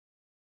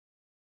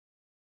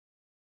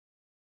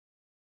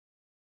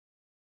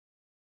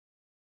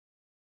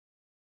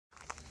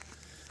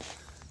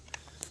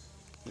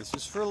This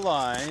is for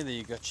lye. There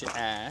you got your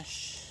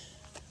ash,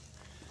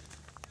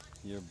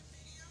 your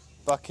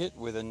bucket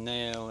with a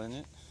nail in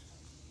it,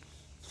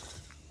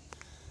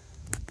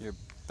 your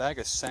bag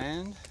of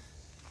sand,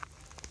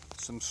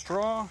 some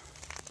straw,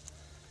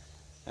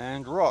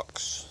 and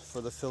rocks for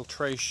the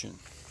filtration.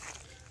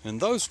 And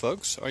those,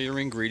 folks, are your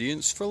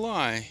ingredients for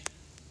lye.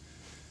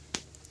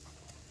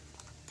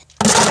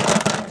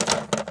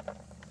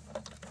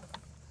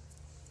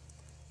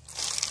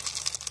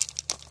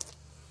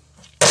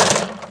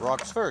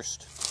 Rocks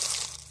first.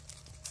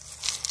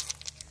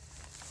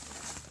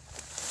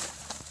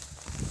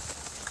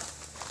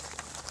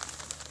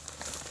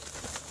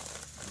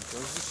 There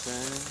goes the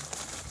sand.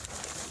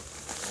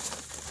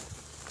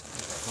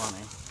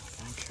 Funny, I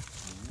think.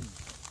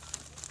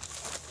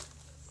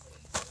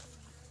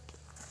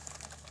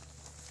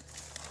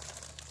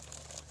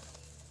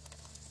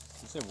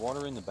 Is there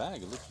water in the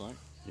bag, it looks like?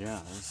 Yeah,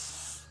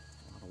 there's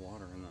a lot of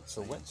water in that. It's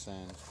a wet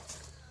sand.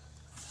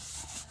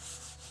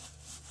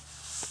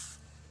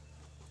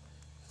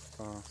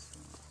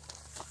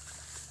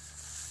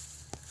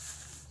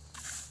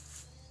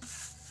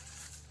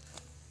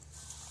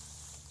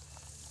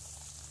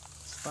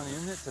 It's funny,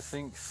 isn't it, to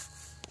think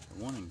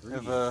the one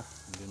ingredient you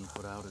didn't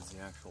put out is the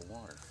actual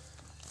water.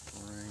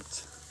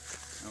 Right.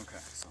 Okay,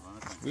 so I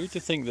think Weird to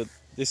think that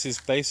this is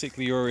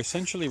basically, you're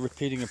essentially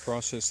repeating a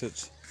process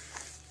that's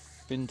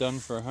been done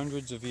for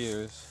hundreds of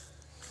years.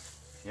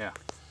 yeah.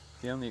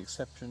 The only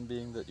exception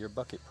being that your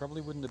bucket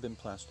probably wouldn't have been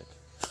plastic.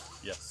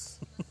 Yes.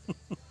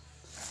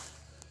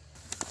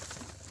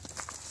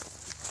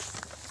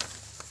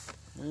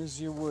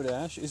 There's your wood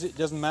ash.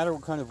 Doesn't matter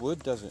what kind of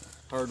wood, does it?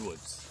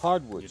 Hardwoods.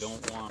 Hardwoods. You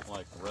don't want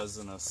like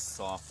resinous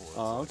softwoods.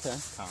 Oh, like okay.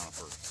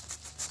 Conifers.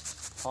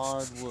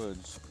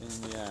 Hardwoods in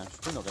the ash.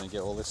 We're not going to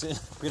get all this in.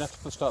 We're going to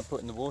have to start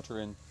putting the water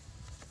in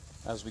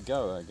as we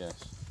go, I guess.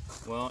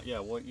 Well, yeah,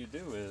 what you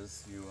do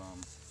is you,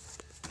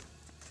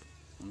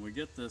 when we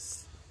get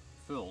this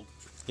filled,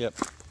 Yep.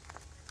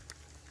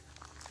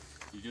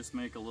 you just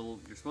make a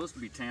little, you're supposed to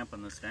be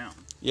tamping this down.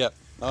 Yep.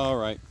 All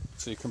right.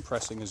 So you're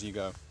compressing as you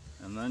go.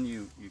 And then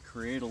you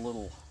create a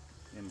little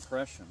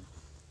impression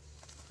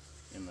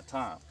in the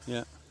top.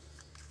 Yeah.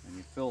 And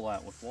you fill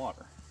that with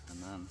water.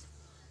 And then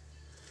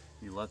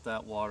you let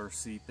that water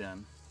seep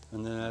in.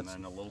 And then add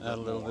a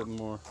little bit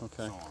more.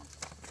 Okay. So on.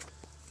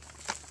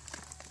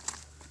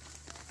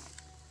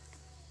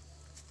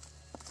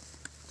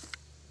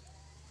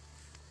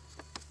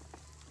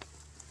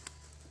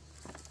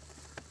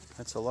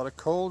 That's a lot of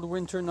cold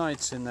winter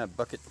nights in that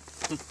bucket.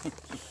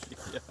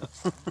 Yeah.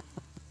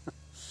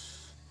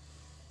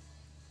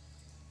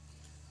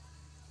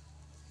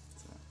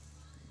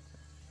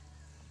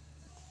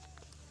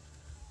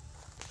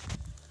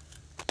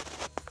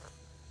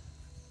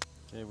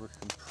 Okay, we're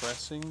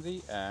compressing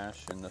the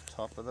ash in the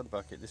top of the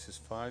bucket. This is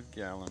 5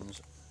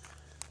 gallons.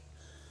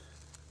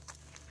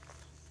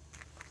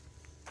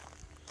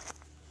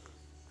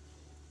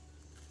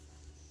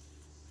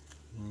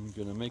 I'm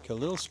going to make a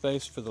little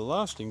space for the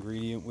last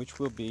ingredient, which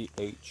will be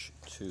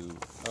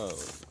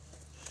H2O.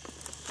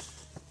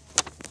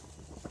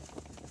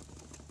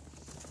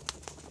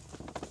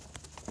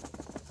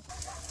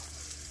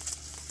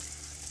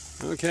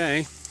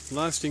 Okay,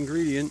 last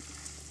ingredient,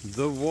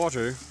 the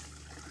water.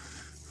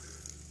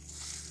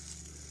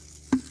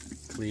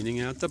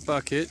 Cleaning out the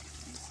bucket.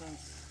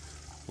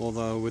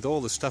 Although with all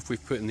the stuff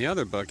we've put in the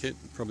other bucket,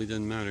 it probably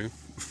doesn't matter.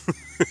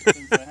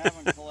 Since I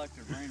haven't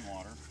collected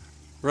rainwater,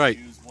 Right.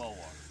 I use well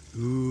water.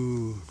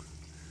 Ooh.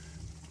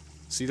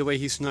 See the way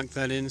he snuck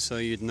that in so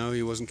you'd know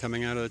he wasn't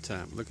coming out of the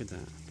tap. Look at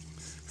that.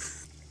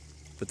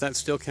 But that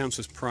still counts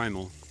as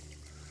primal.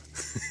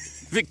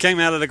 If it came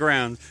out of the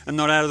ground and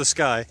not out of the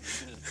sky.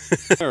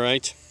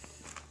 Alright.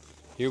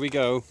 Here we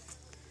go.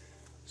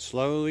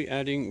 Slowly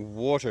adding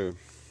water.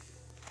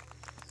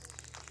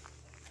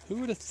 Who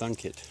would have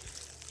thunk it?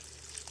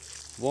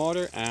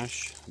 Water,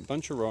 ash, a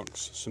bunch of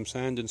rocks, some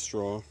sand and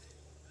straw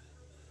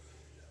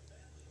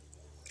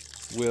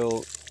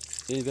will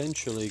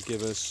eventually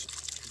give us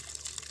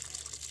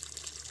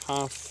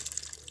half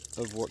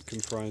of what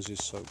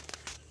comprises soap.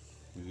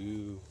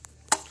 Ooh.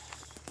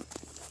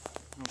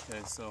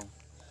 Okay, so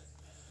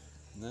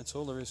And that's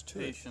all there is to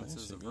patience it.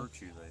 is a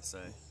virtue, they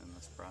say, in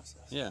this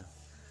process. Yeah.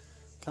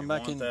 Come You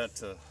back want in that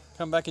to,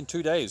 come back in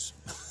 2 days.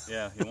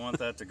 yeah, you want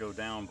that to go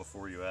down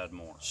before you add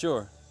more.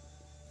 Sure.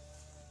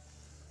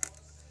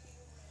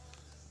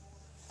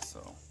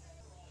 So,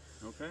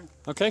 okay.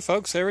 Okay,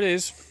 folks, there it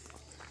is.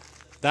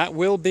 That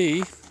will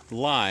be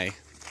lye.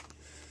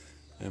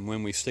 And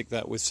when we stick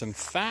that with some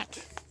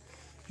fat,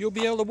 you'll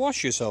be able to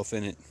wash yourself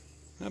in it.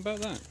 How about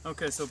that?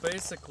 Okay, so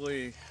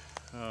basically,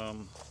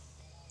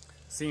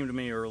 seemed to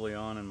me early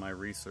on in my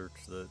research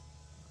that,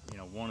 you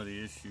know, one of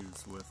the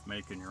issues with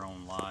making your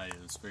own lye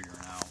is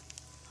figuring out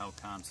how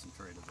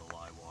concentrated the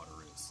lye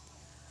water is.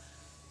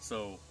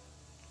 So,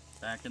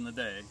 back in the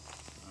day,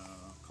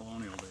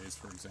 colonial days,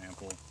 for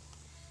example,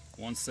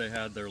 once they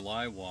had their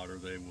lye water,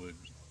 they would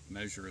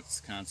measure its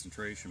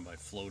concentration by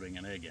floating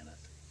an egg in it.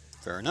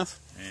 Fair enough.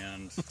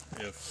 And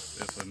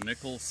if a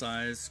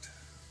nickel-sized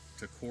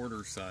to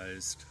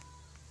quarter-sized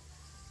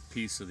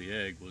piece of the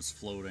egg was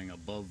floating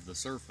above the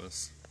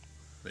surface,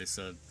 they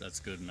said that's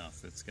good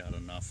enough. It's got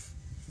enough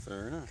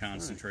Fair enough.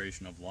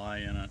 concentration of lye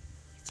in it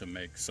to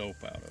make soap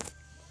out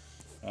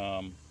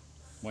of.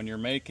 When you're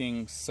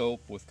making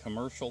soap with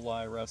commercial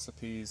lye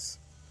recipes,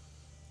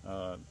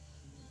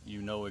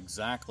 you know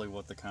exactly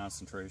what the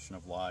concentration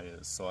of lye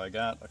is. So I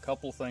got a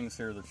couple things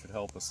here that should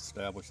help us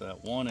establish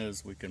that. One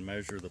is we can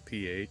measure the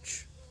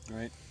pH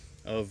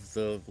of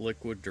the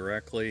liquid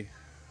directly.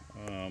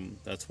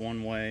 That's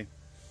one way.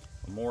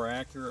 A more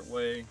accurate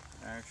way,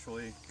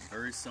 actually,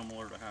 very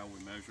similar to how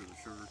we measure the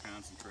sugar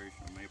concentration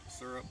of maple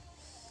syrup,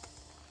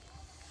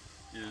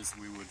 is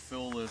we would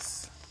fill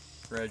this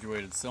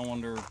graduated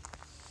cylinder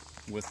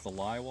with the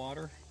lye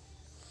water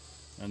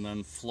and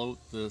then float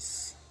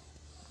this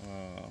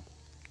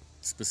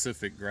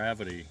specific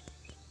gravity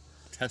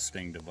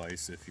testing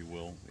device, if you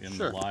will, in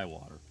the lye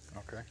water.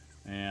 Okay.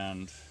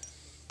 And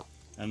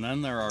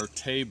then there are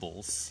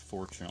tables,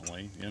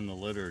 fortunately, in the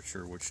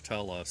literature which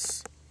tell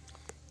us,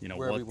 you know,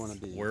 where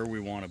we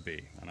want to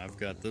be. And I've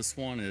got this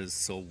one is,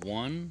 so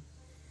 1,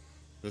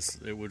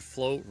 it would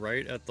float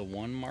right at the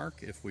 1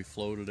 mark if we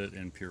floated it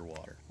in pure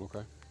water.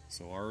 Okay.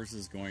 So ours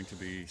is going to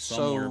be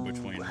somewhere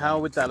between. So how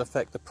would that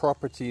affect the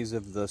properties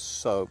of the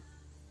soap?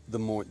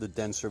 The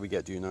denser we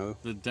get, do you know?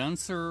 The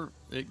denser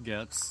it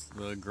gets,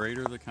 the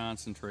greater the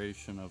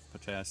concentration of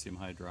potassium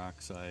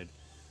hydroxide,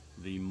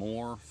 the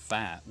more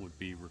fat would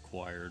be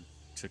required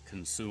to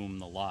consume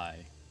the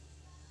lye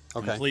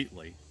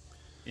completely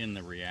in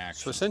the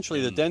reaction. So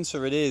essentially, the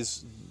denser it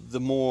is, the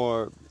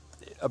more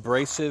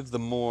abrasive, the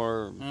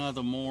more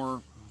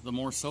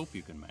soap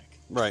you can make.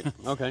 Right.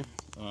 Okay.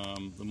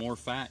 The more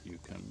fat you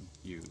can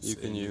use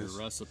in your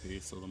recipe,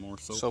 so the more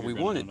soap. So we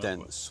want it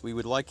dense. We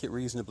would like it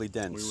reasonably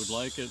dense. We would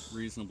like it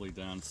reasonably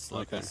dense.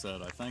 Like I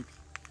said, I think,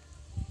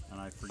 and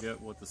I forget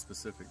what the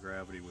specific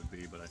gravity would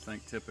be, but I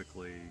think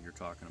typically you're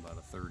talking about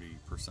a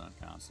 30%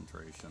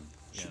 concentration.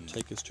 Should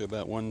take us to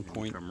about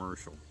 1.3,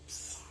 commercial.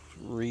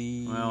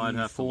 Well, I'd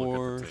have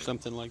 4,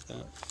 something like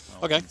that.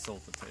 I'll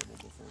consult the table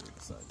before we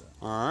decide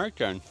that. All right,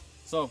 then.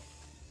 So,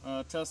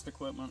 test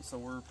equipment. So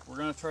we're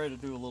going to try to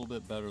do a little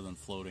bit better than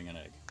floating an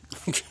egg.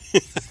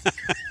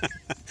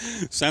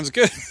 Sounds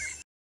good.